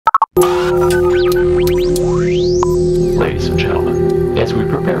and gentlemen. As we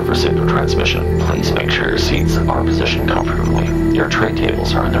prepare for signal transmission, please make sure your seats are positioned comfortably, your tray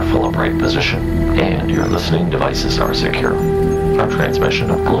tables are in their full upright position, and your listening devices are secure. Our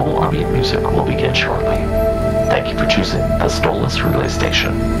transmission of global ambient music will begin shortly. Thank you for choosing the STOLACE relay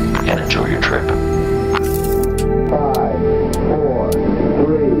station, and enjoy your trip. 5, 4, 3,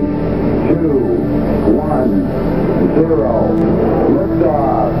 2, 1, 0.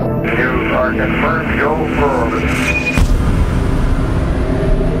 Liftoff. You are confirmed. Go for orbit.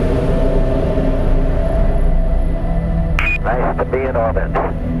 Nice to be in orbit.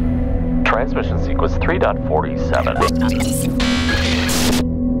 Transmission sequence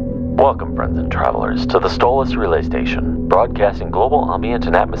 3.47. Welcome, friends and travelers, to the STOLACE relay station, broadcasting global ambient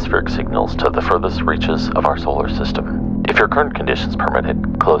and atmospheric signals to the furthest reaches of our solar system. If your current conditions permit it,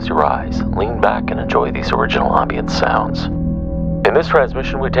 close your eyes, lean back, and enjoy these original ambient sounds. In this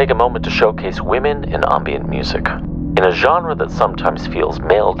transmission, we take a moment to showcase women in ambient music. In a genre that sometimes feels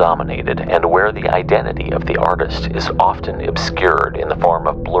male-dominated and where the identity of the artist is often obscured in the form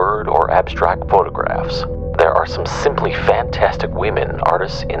of blurred or abstract photographs, there are some simply fantastic women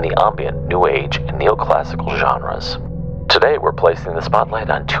artists in the ambient, new age, and neoclassical genres. Today we're placing the spotlight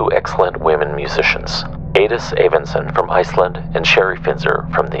on two excellent women musicians, Eydís Evensen from Iceland and Sherry Finzer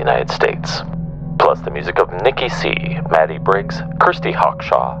from the United States. Plus the music of Nikki C., Maddie Briggs, Kirsty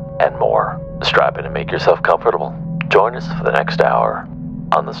Hawkshaw, and more. Strap in and make yourself comfortable. Join us for the next hour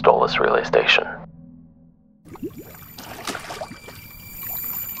on the STOLACE relay station.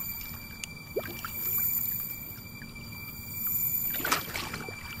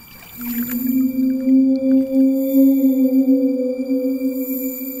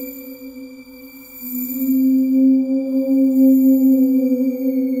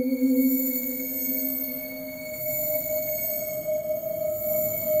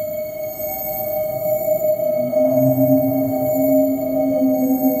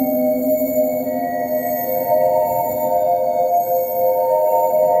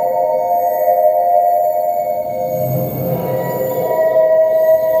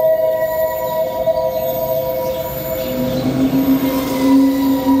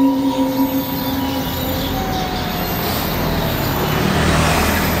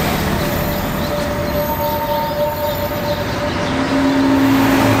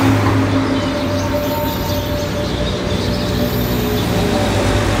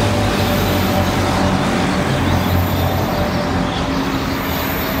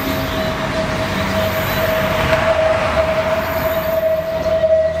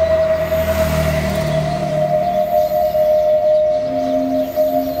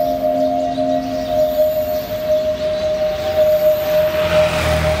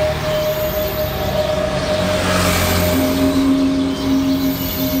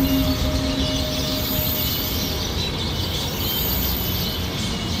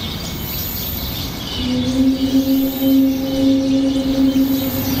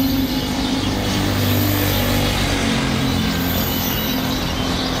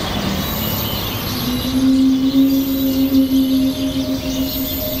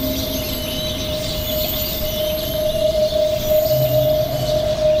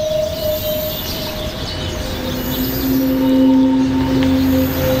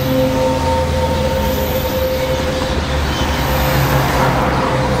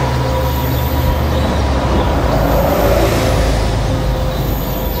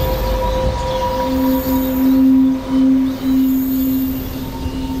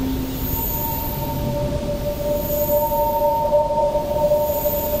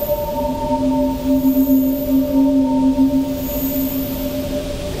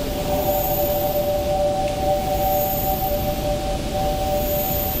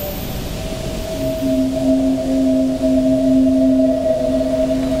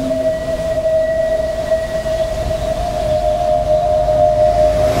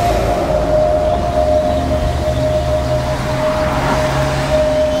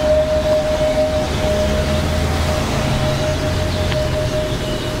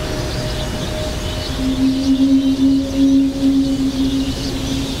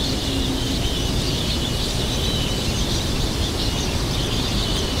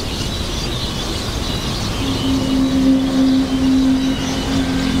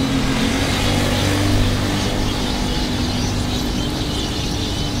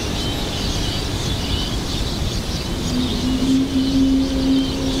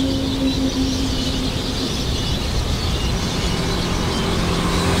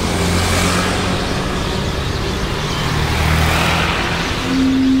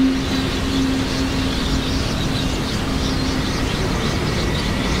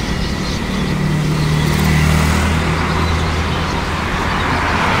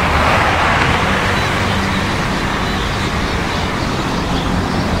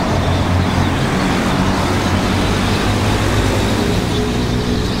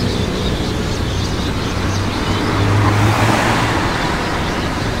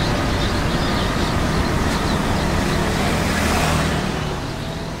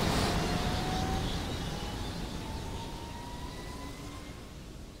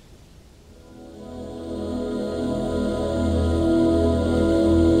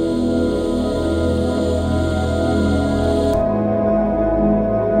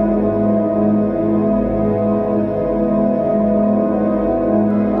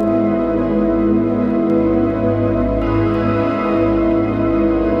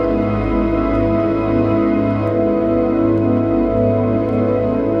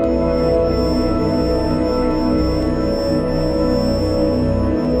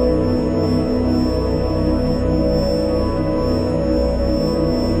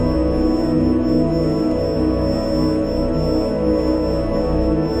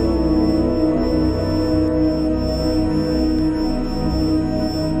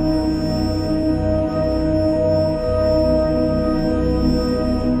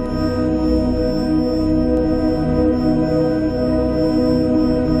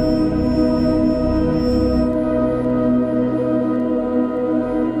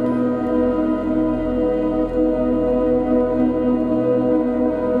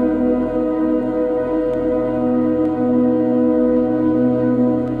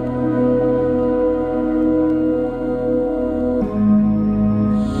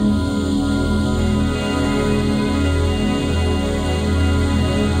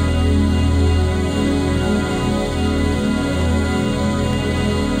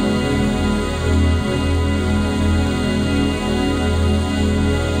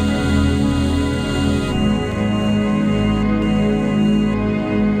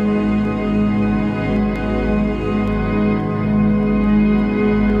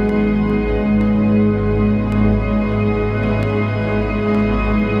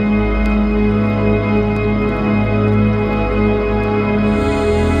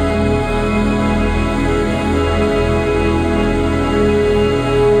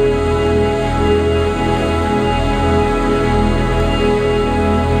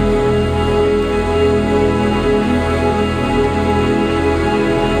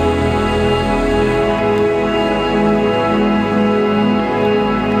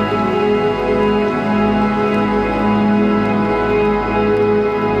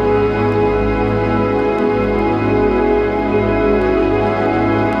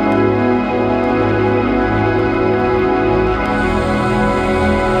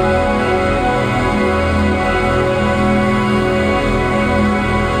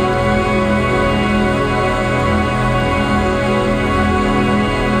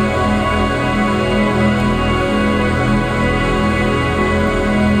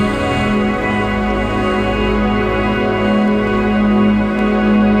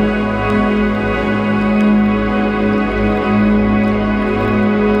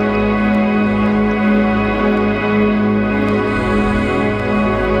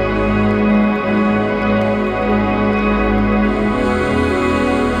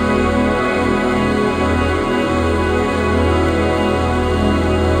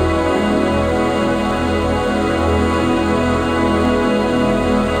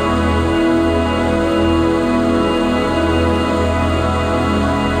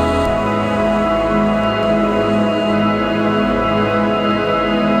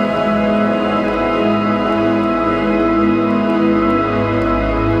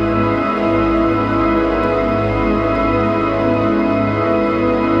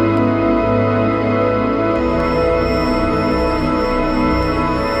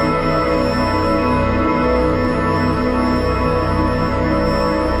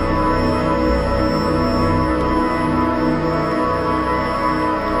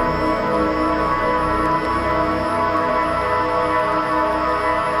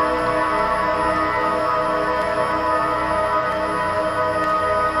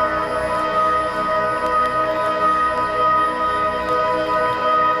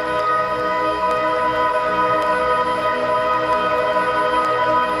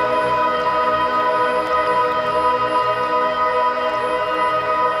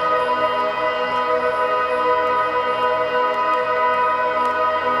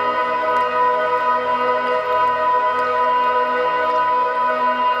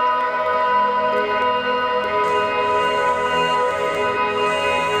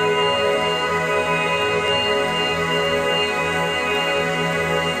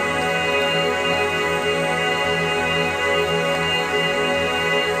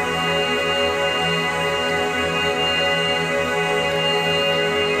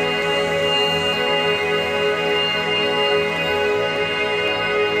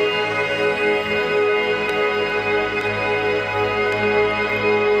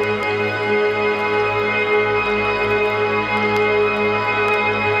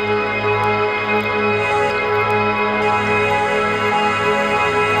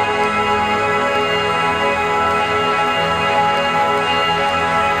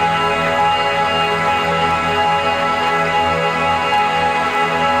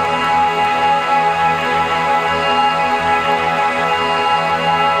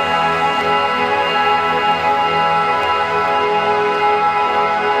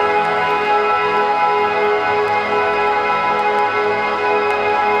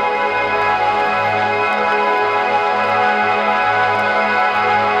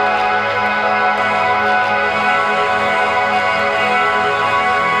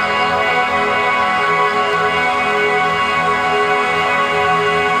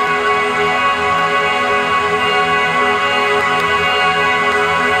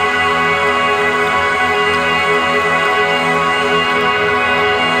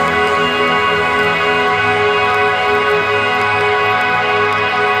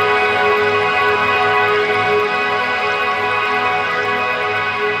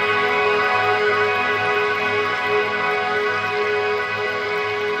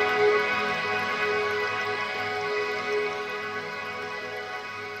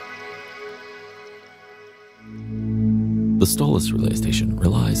 The STOLACE relay station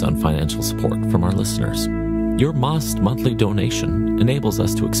relies on financial support from our listeners. Your modest monthly donation enables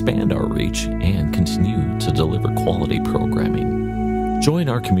us to expand our reach and continue to deliver quality programming. Join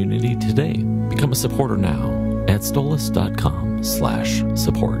our community today. Become a supporter now at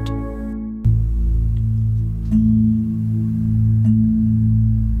stolace.com/support.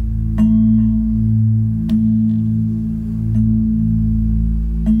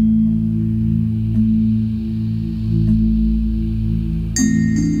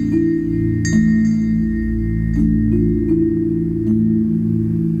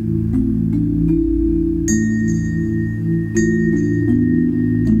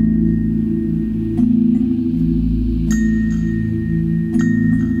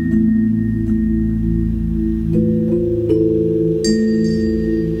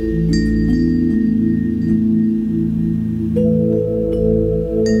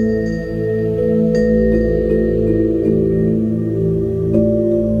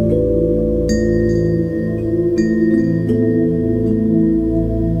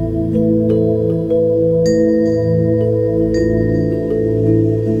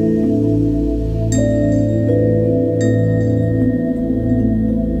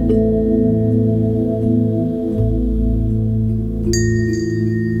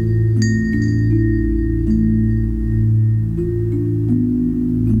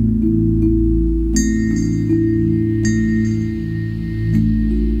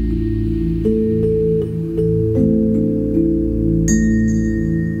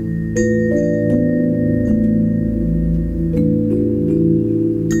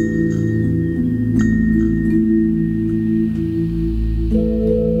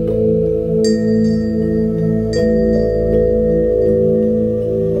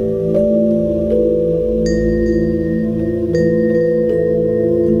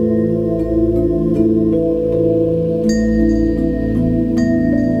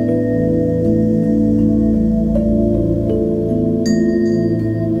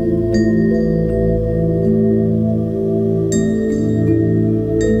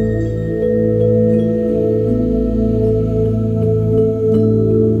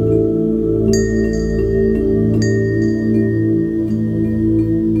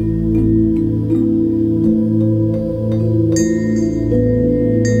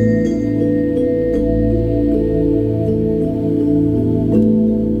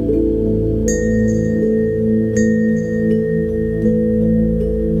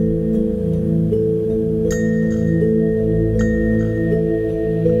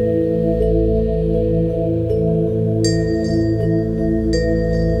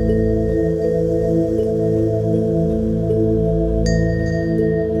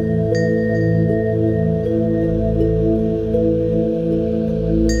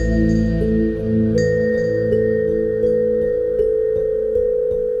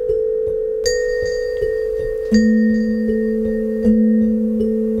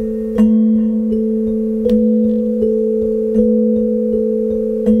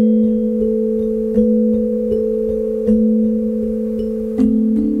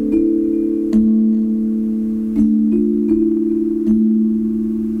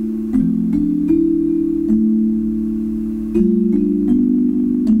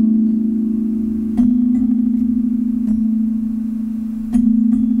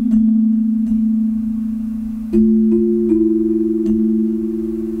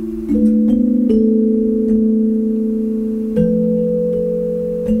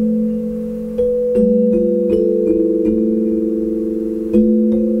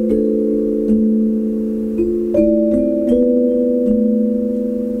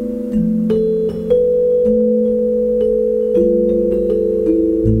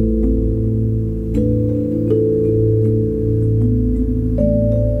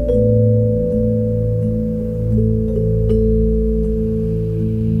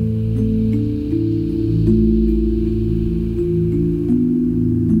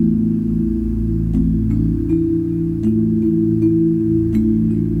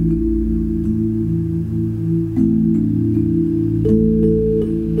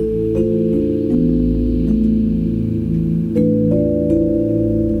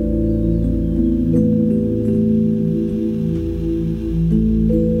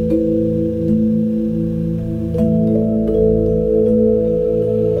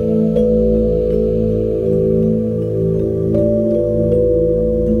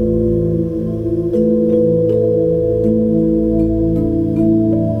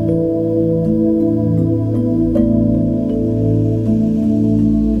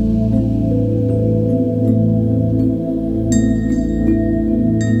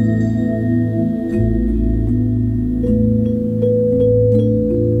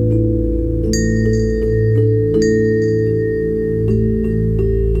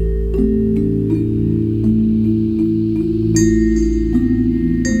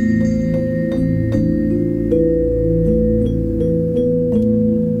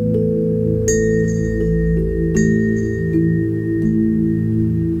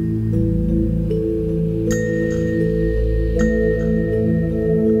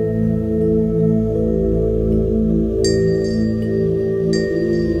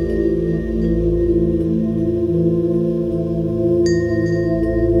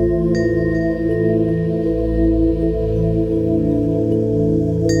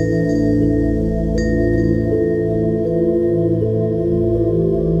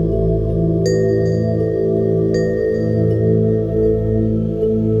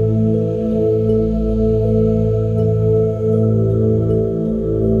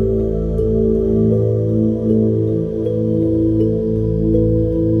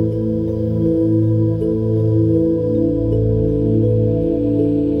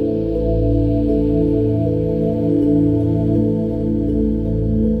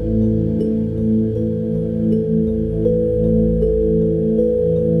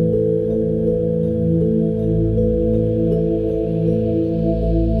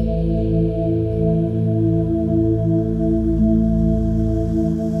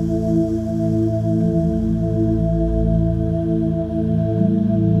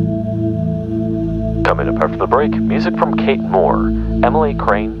 Coming up after the break, music from Kate Moore, Emily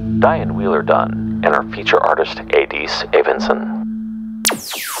Crane, Diane Wheeler-Dunn, and our feature artist, Eydís Evensen.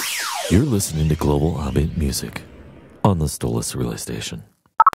 You're listening to Global Ambient Music on the STOLACE Relay Station.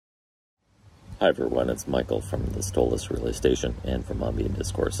 Hi everyone, it's Michael from the STOLACE Relay Station and from Ambient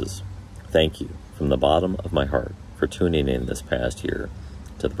Discourses. Thank you from the bottom of my heart for tuning in this past year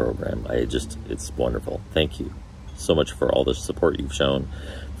to the program. It's wonderful. Thank you so much for all the support you've shown,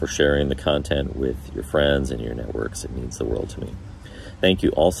 for sharing the content with your friends and your networks. It means the world to me. Thank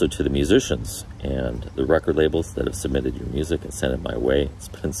you also to the musicians and the record labels that have submitted your music and sent it my way. It's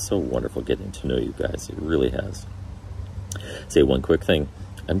been so wonderful getting to know you guys. It really has. Say one quick thing.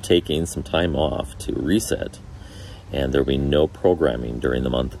 I'm taking some time off to reset, and there will be no programming during the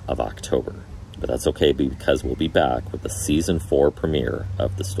month of October. But that's okay, because we'll be back with the Season 4 premiere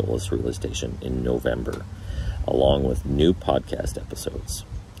of the STOLACE Relay Station in November, along with new podcast episodes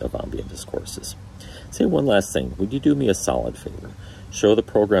of Ambient Discourses. Say one last thing. Would you do me a solid favor? Show the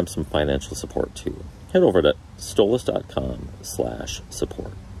program some financial support too. Head over to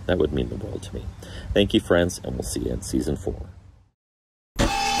stolace.com/support. That would mean the world to me. Thank you, friends, and we'll see you in Season 4.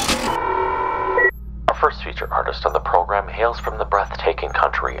 Our first feature artist on the program hails from the breathtaking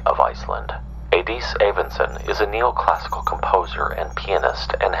country of Iceland. Eydís Evensen is a neoclassical composer and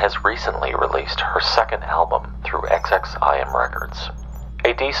pianist and has recently released her second album through XXIM Records.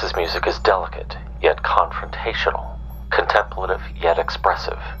 Eydís's music is delicate, yet confrontational, contemplative, yet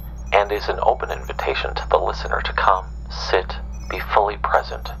expressive, and is an open invitation to the listener to come, sit, be fully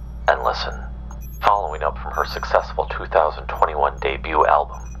present, and listen. Following up from her successful 2021 debut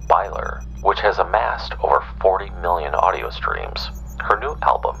album, Byler, which has amassed over 40 million audio streams, her new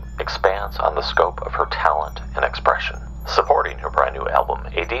album expands on the scope of her talent and expression. Supporting her brand new album,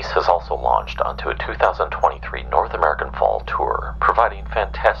 Eydís has also launched onto a 2023 North American Fall Tour, providing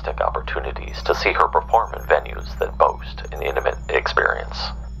fantastic opportunities to see her perform in venues that boast an intimate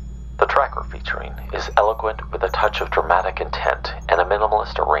experience. The track we're featuring is eloquent with a touch of dramatic intent and a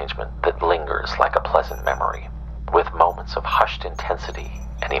minimalist arrangement that lingers like a pleasant memory, with moments of hushed intensity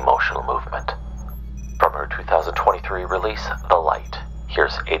and emotional movement. From her 2023 release, The Light,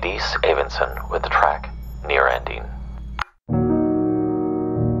 here's Eydís Evensen with the track Near Ending.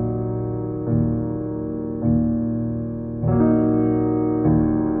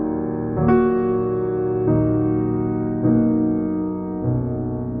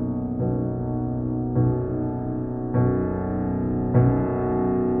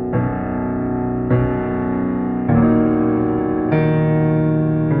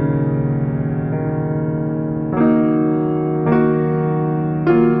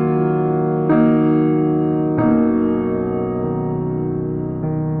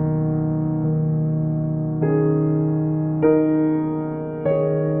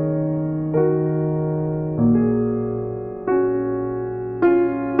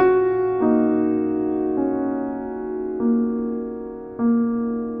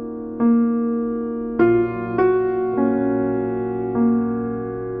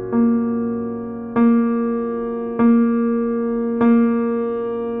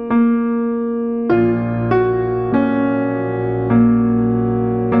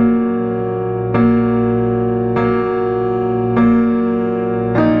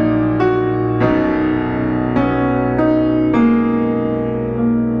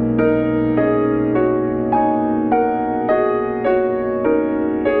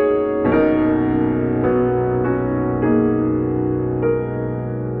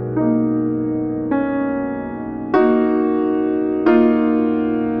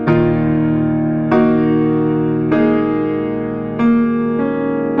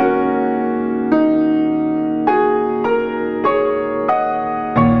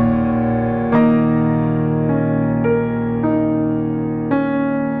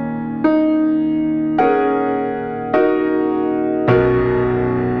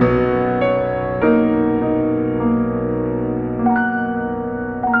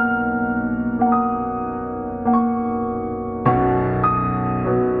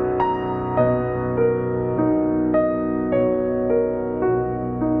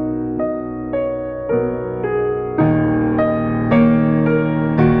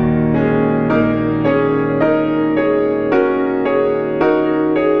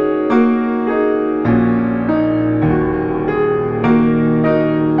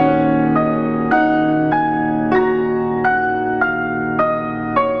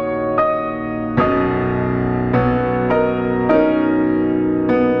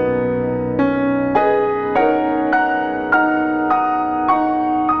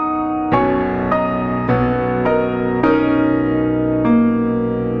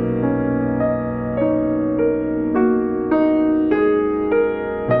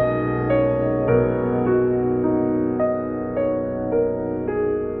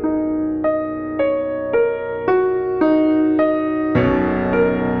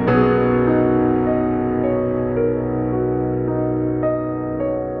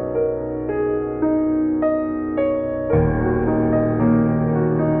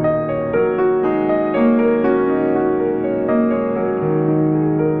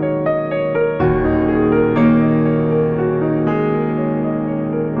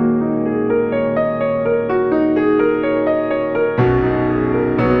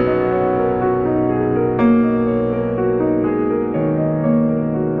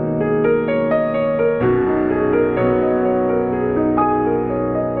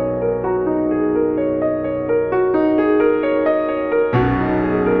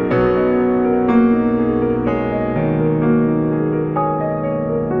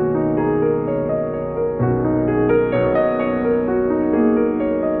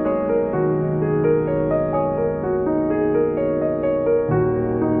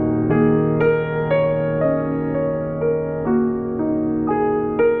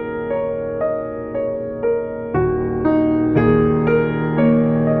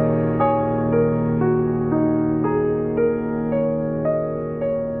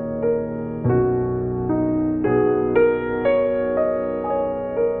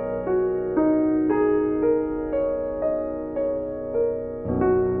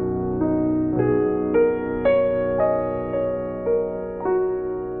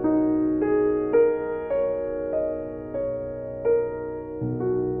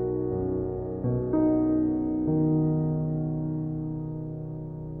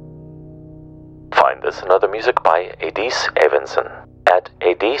 find this and other music by Eydís Evensen at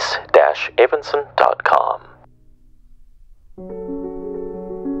eydís-evensen.com.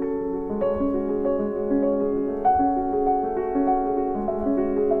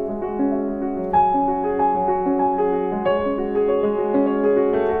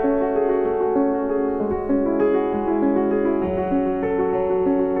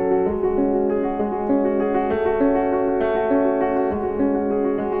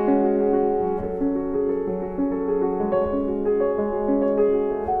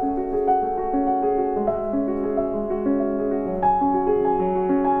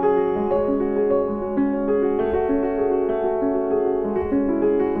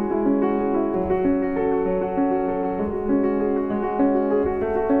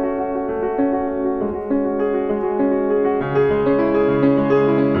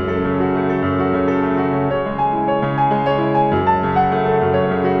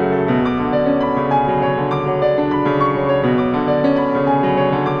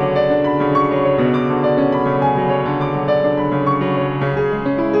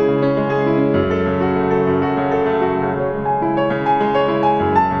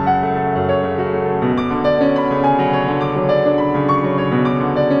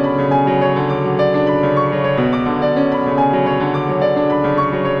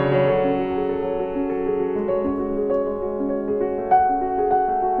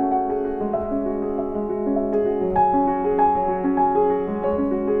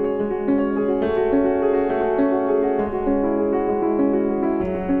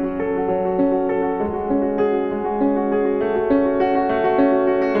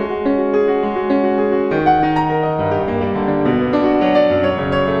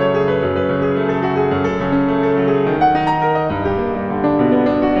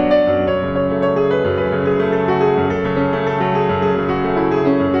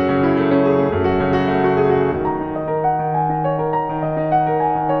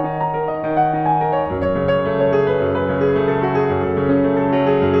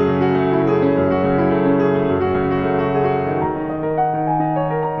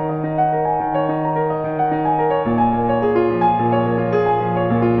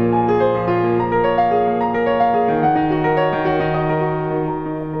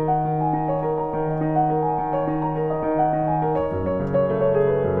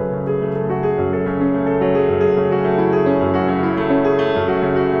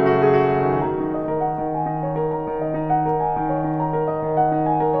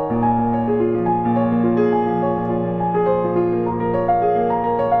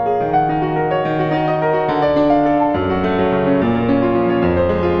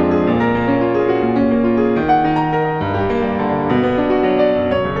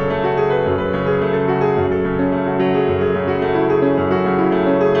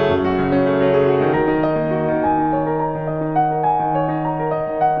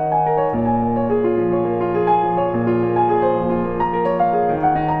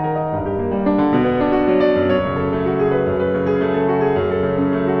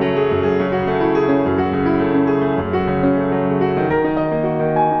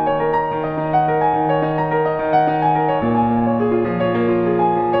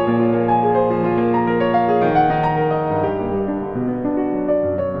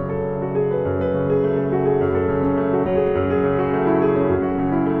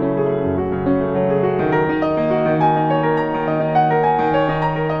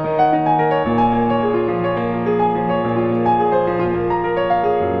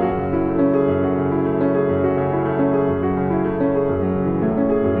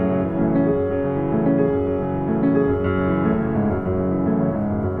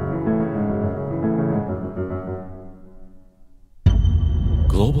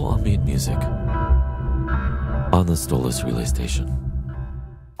 Global ambient music on the STOLACE relay station.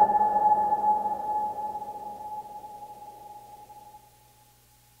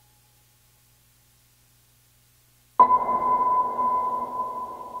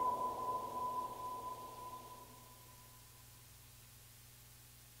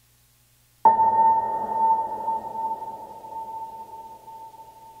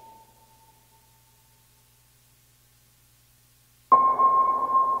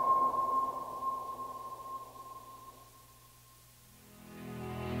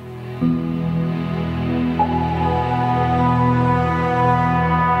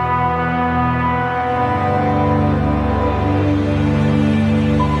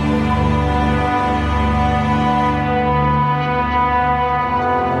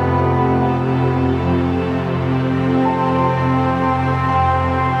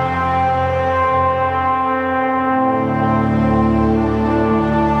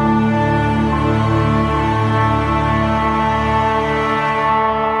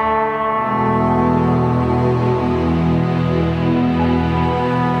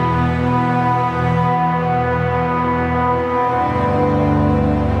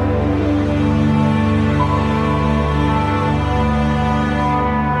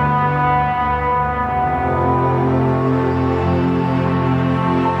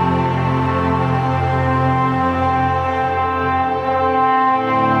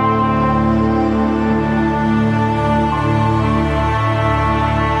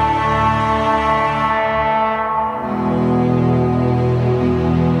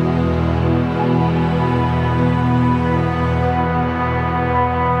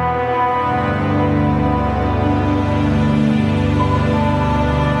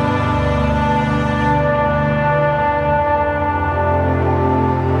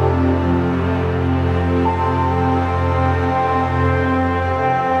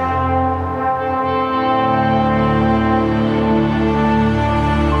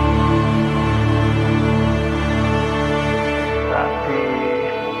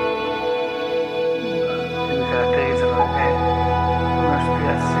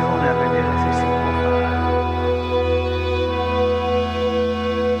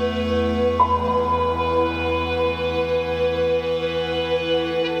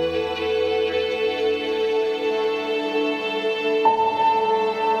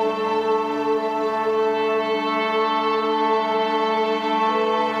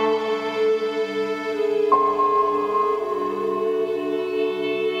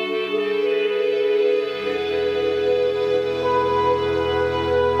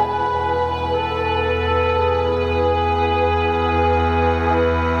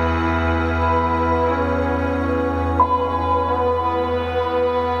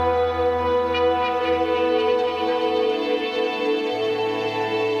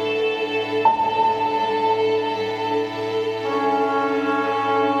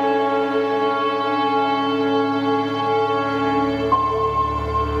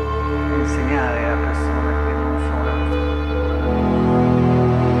 insegnare a persone che non sono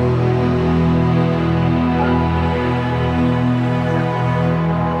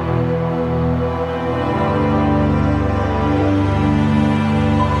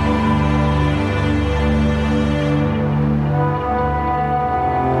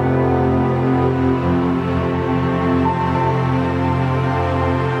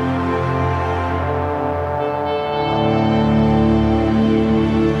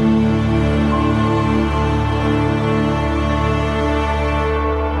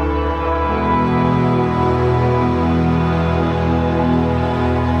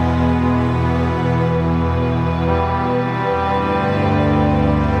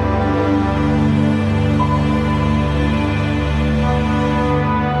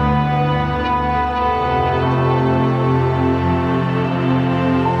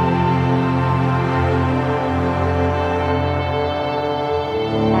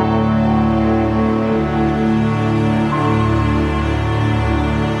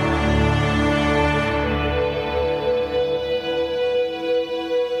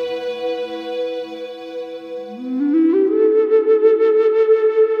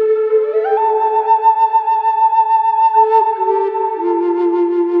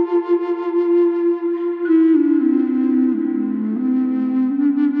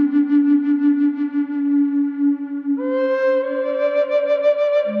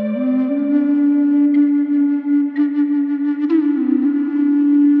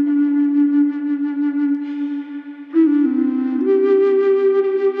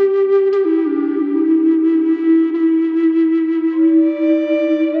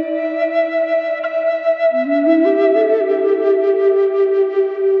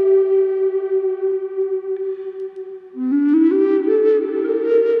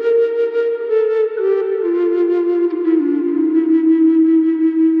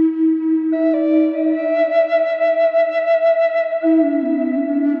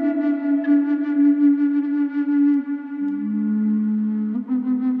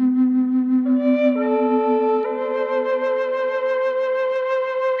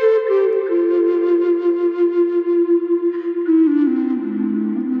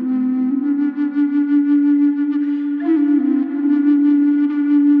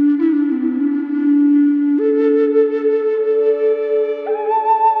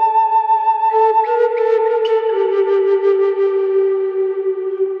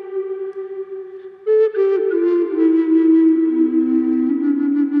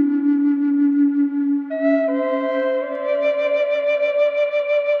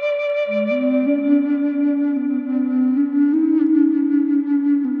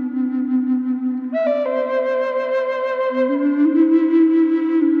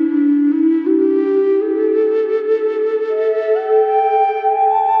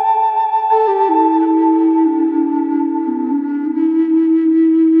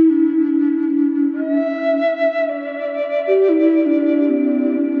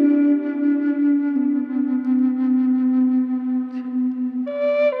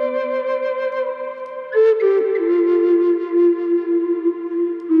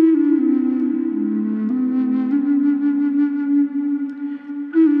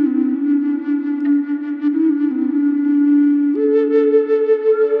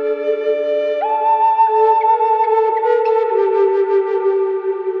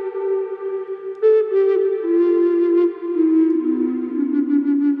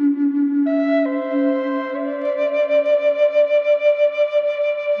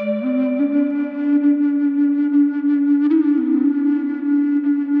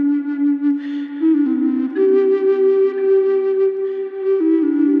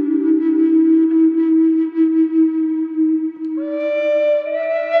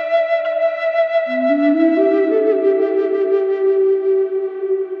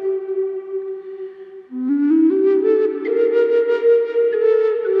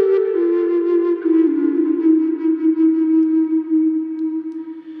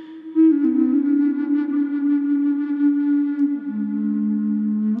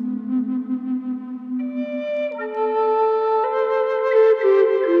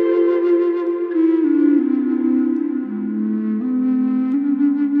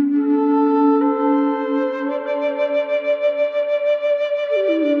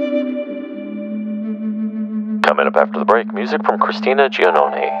Coming up after the break, music from Christina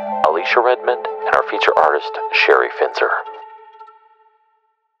Giannone, Alicia Redmond, and our feature artist, Sherry Finzer.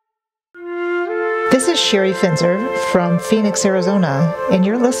 This is Sherry Finzer from Phoenix, Arizona, and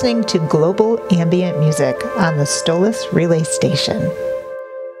you're listening to Global Ambient Music on the STOLACE Relay Station.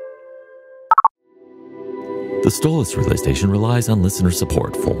 The STOLACE Relay Station relies on listener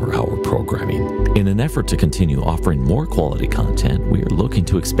support for our programming. In an effort to continue offering more quality content, we are looking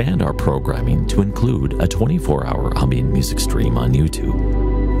to expand our programming to include a 24-hour ambient music stream on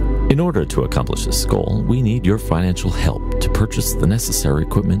YouTube. In order to accomplish this goal, we need your financial help to purchase the necessary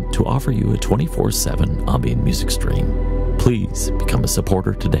equipment to offer you a 24/7 ambient music stream. Please become a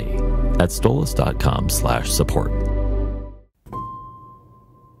supporter today at stolace.com/support.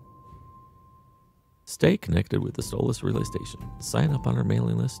 Stay connected with the STOLACE Relay Station. Sign up on our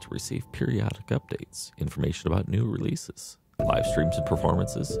mailing list to receive periodic updates, information about new releases, live streams and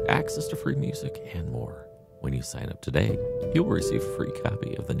performances, access to free music, and more. When you sign up today, you'll receive a free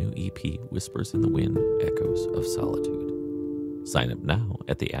copy of the new EP, Whispers in the Wind, Echoes of Solitude. Sign up now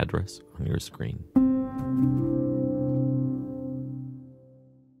at the address on your screen.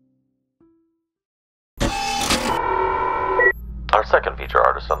 Our second feature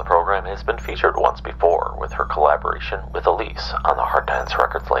artist on the program has been featured once before with her collaboration with Eydís on the Hard Dance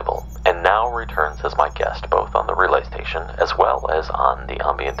Records label, and now returns as my guest both on the Relay Station as well as on the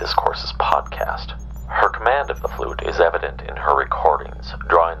Ambient Discourses podcast. Her command of the flute is evident in her recordings,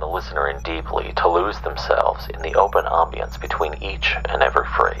 drawing the listener in deeply to lose themselves in the open ambience between each and every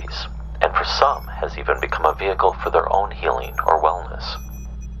phrase, and for some has even become a vehicle for their own healing or wellness.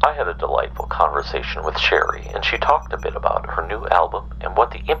 I had a delightful conversation with Sherry, and she talked a bit about her new album and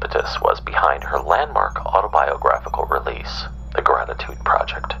what the impetus was behind her landmark autobiographical release, The Gratitude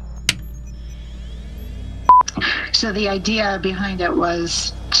Project. So the idea behind it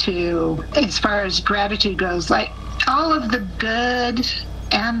was to, as far as gratitude goes, like all of the good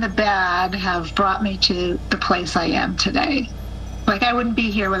and the bad have brought me to the place I am today. Like I wouldn't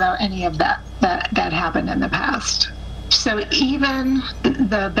be here without any of that happened in the past. So even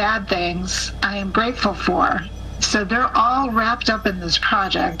the bad things I am grateful for. So they're all wrapped up in this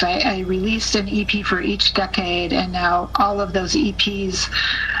project. I released an EP for each decade, and now all of those EPs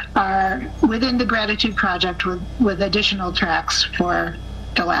are within the Gratitude Project with additional tracks for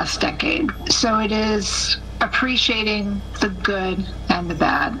the last decade. So it is appreciating the good and the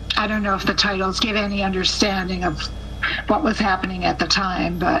bad. I don't know if the titles give any understanding of what was happening at the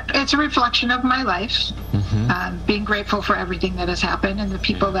time, but it's a reflection of my life. Being grateful for everything that has happened and the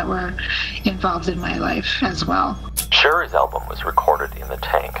people that were involved in my life as well. Sherry's album was recorded in the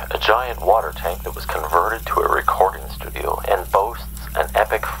Tank, a giant water tank that was converted to a recording studio and boasts an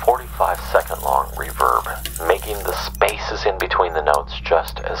epic 45-second-long reverb, making the spaces in between the notes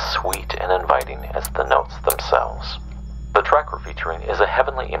just as sweet and inviting as the notes themselves. The track we're featuring is a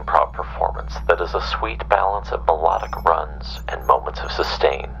heavenly improv performance that is a sweet balance of melodic runs and moments of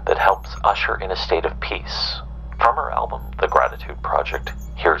sustain that helps usher in a state of peace. From her album, The Gratitude Project,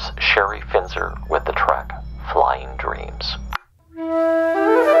 here's Sherry Finzer with the track Flying Dreams.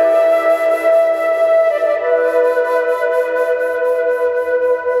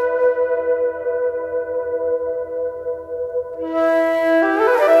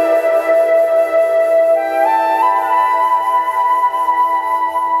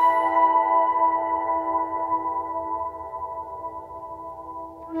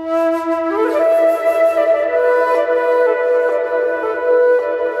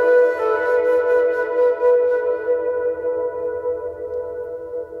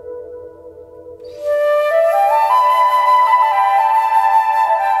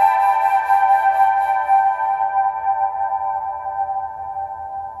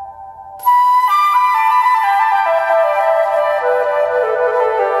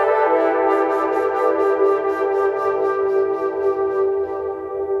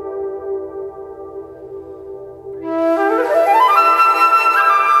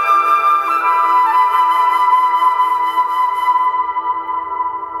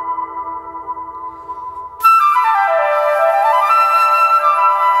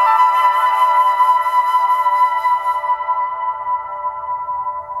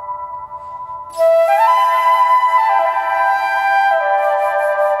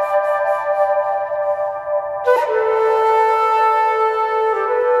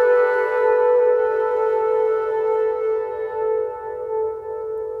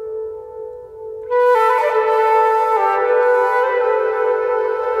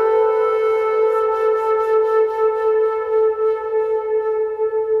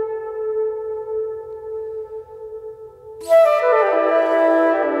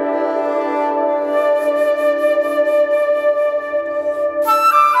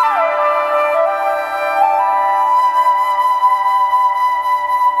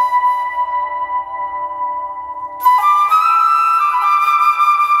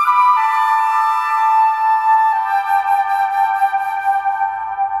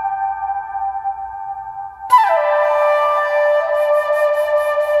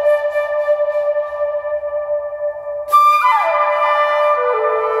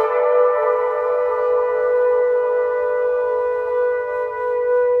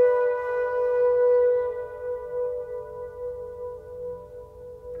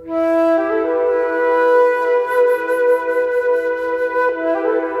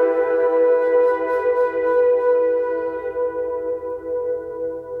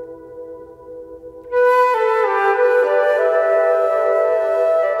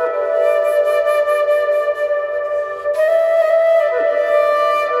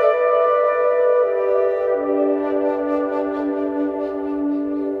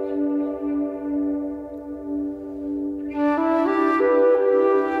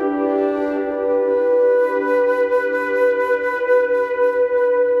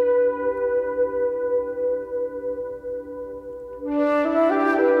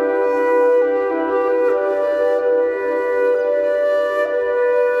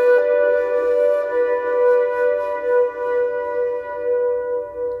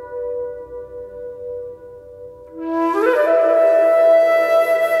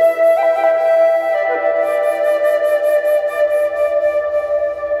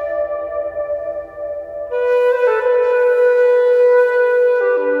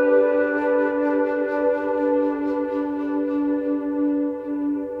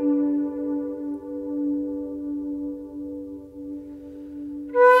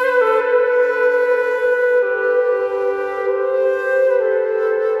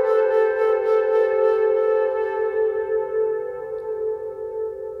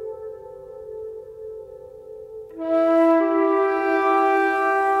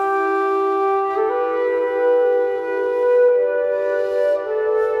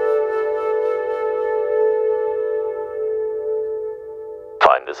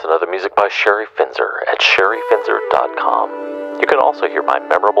 This and other music by Sherry Finzer at sherryfinzer.com. You can also hear my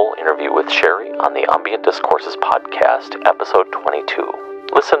memorable interview with Sherry on the Ambient Discourses podcast, episode 22.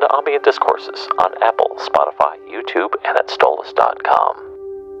 Listen to Ambient Discourses on Apple, Spotify, YouTube, and at STOLACE.com.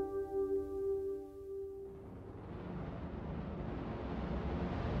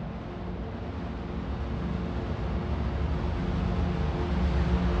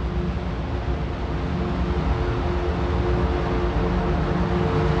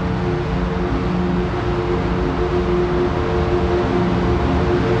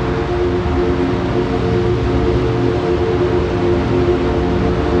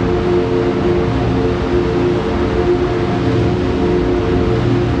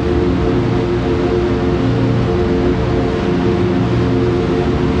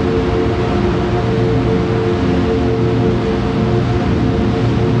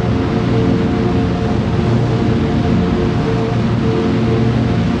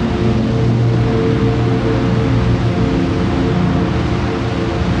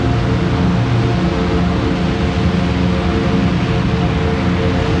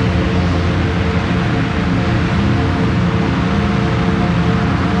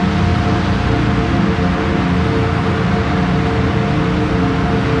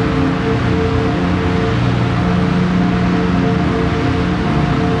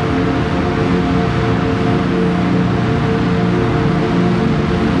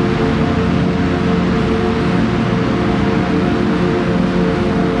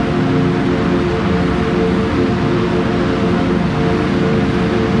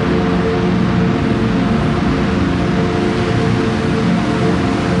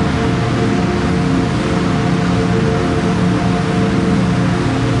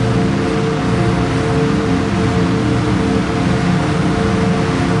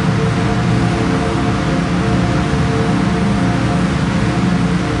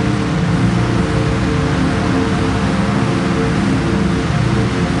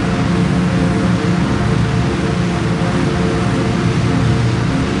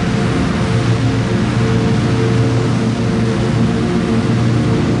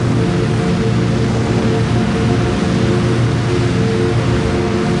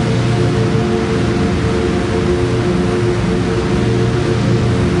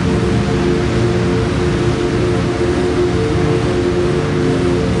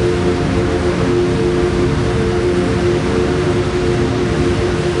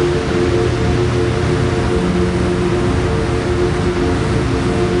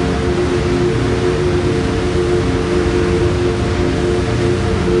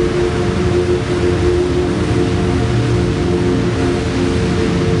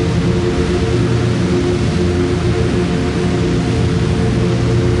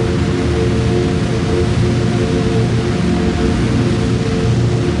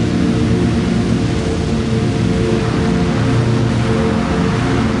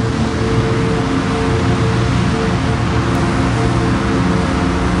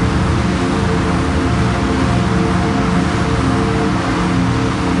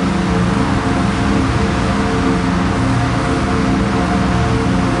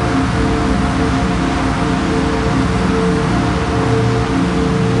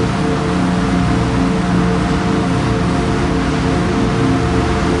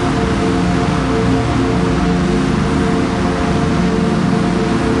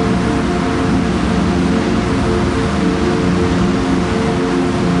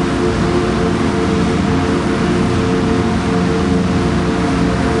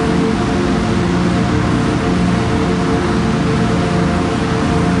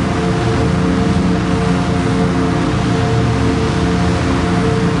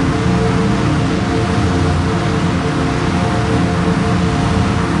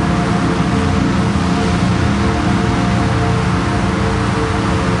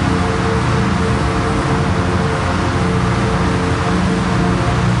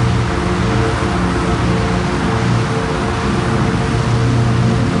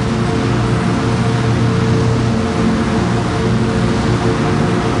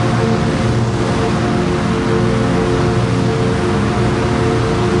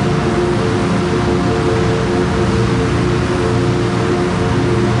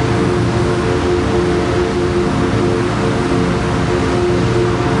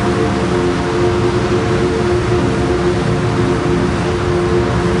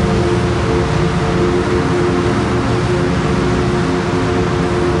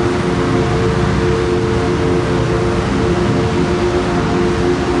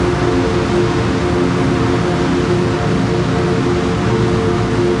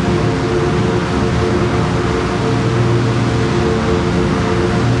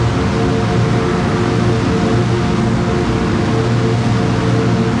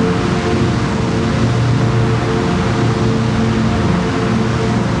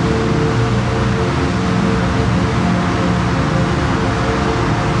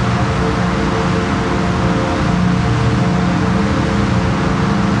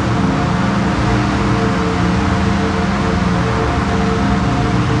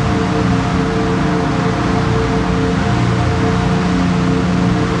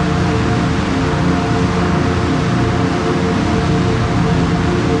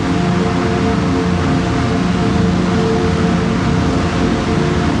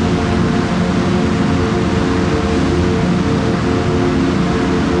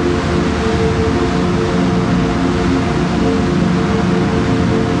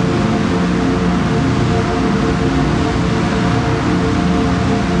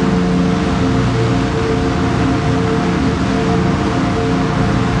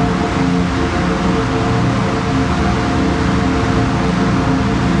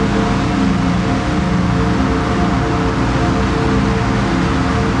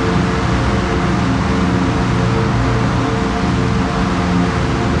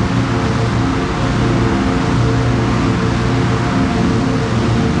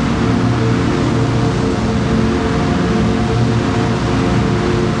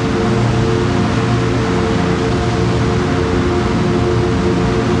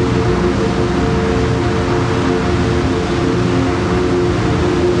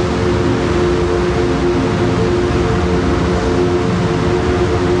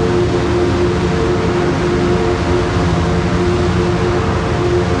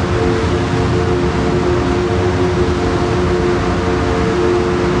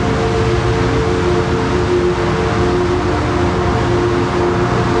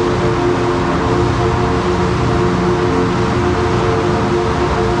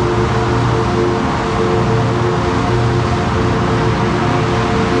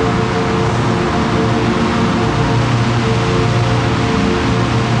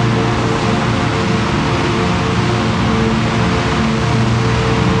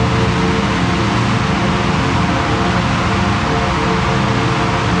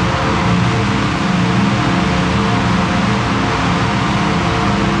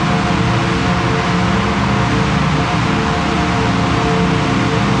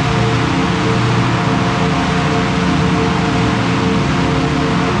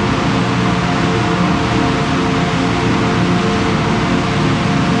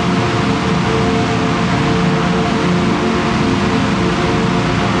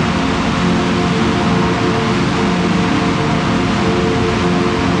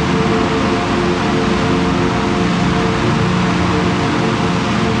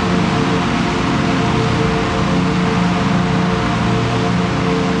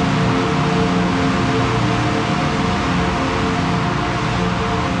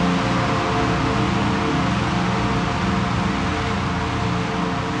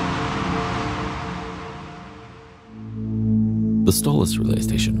 The STOLACE Relay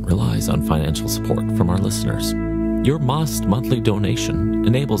Station relies on financial support from our listeners. Your modest monthly donation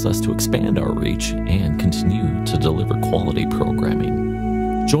enables us to expand our reach and continue to deliver quality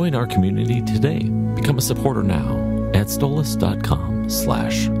programming. Join our community today. Become a supporter now at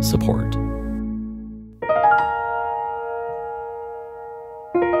stolace.com/support.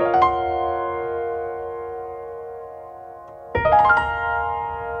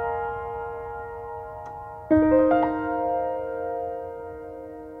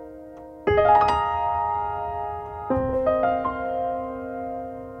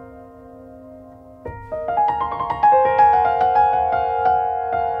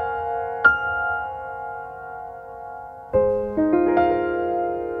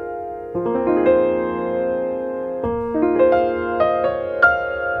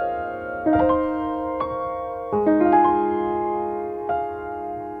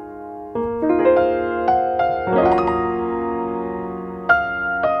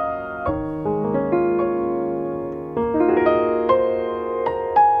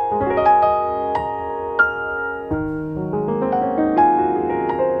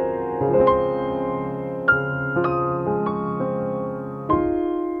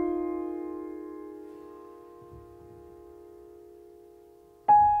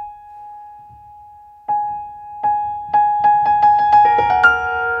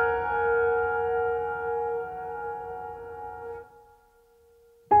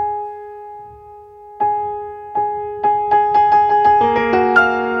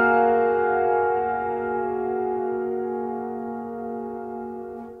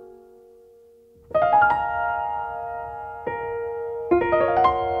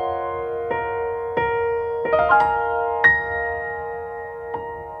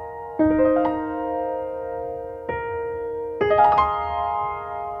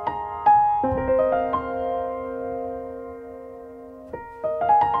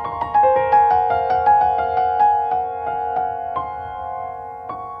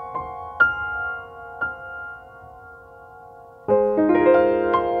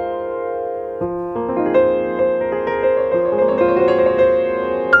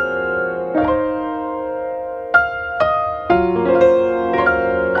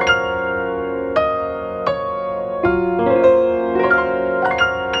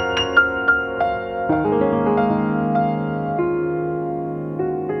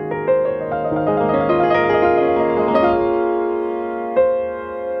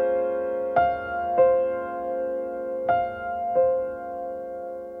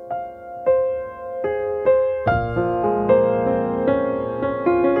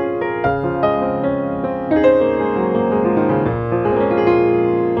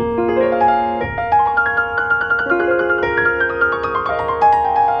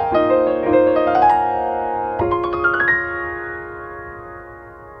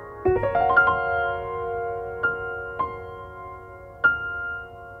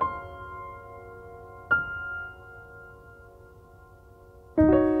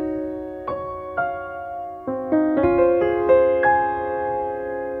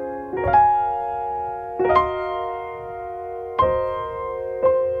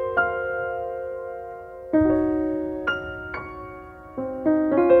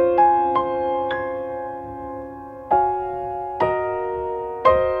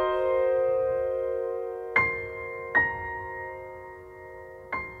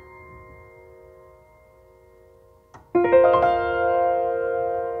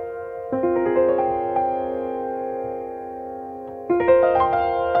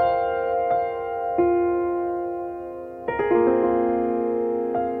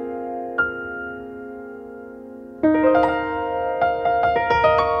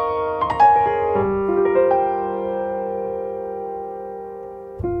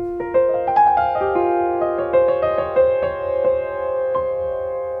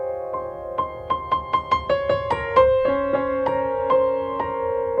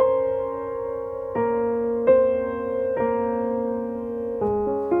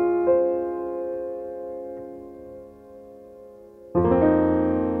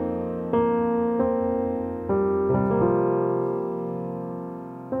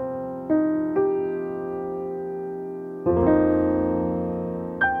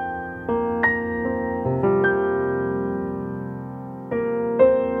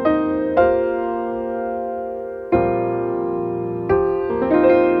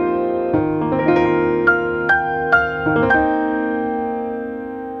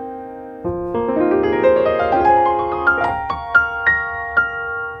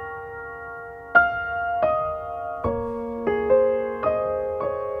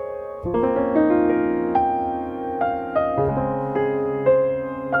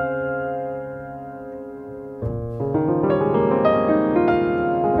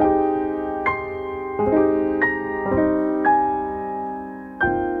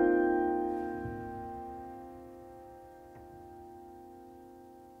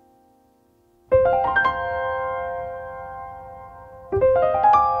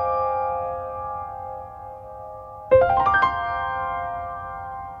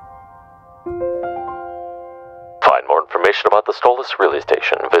 information about the STOLACE Relay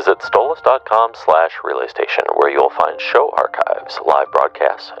Station, visit stolace.com/relay station, where you'll find show archives, live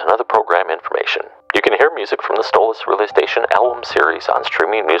broadcasts, and other program information. You can hear music from the STOLACE Relay Station album series on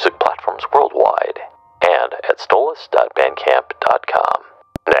streaming music platforms worldwide, and at stolace.bandcamp.com.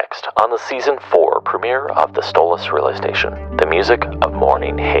 Next, on the Season 4 premiere of the STOLACE Relay Station, the music of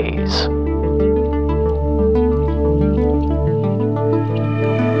Morning Haze.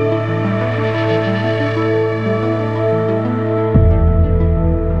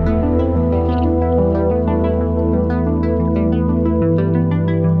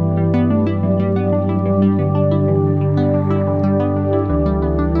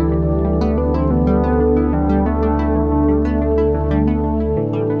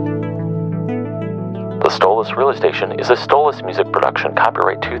 The STOLACE Relay Station is a STOLACE music production,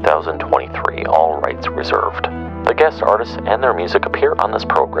 copyright 2023, all rights reserved. The guest artists and their music appear on this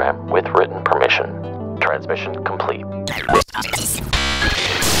program with written permission. Transmission complete.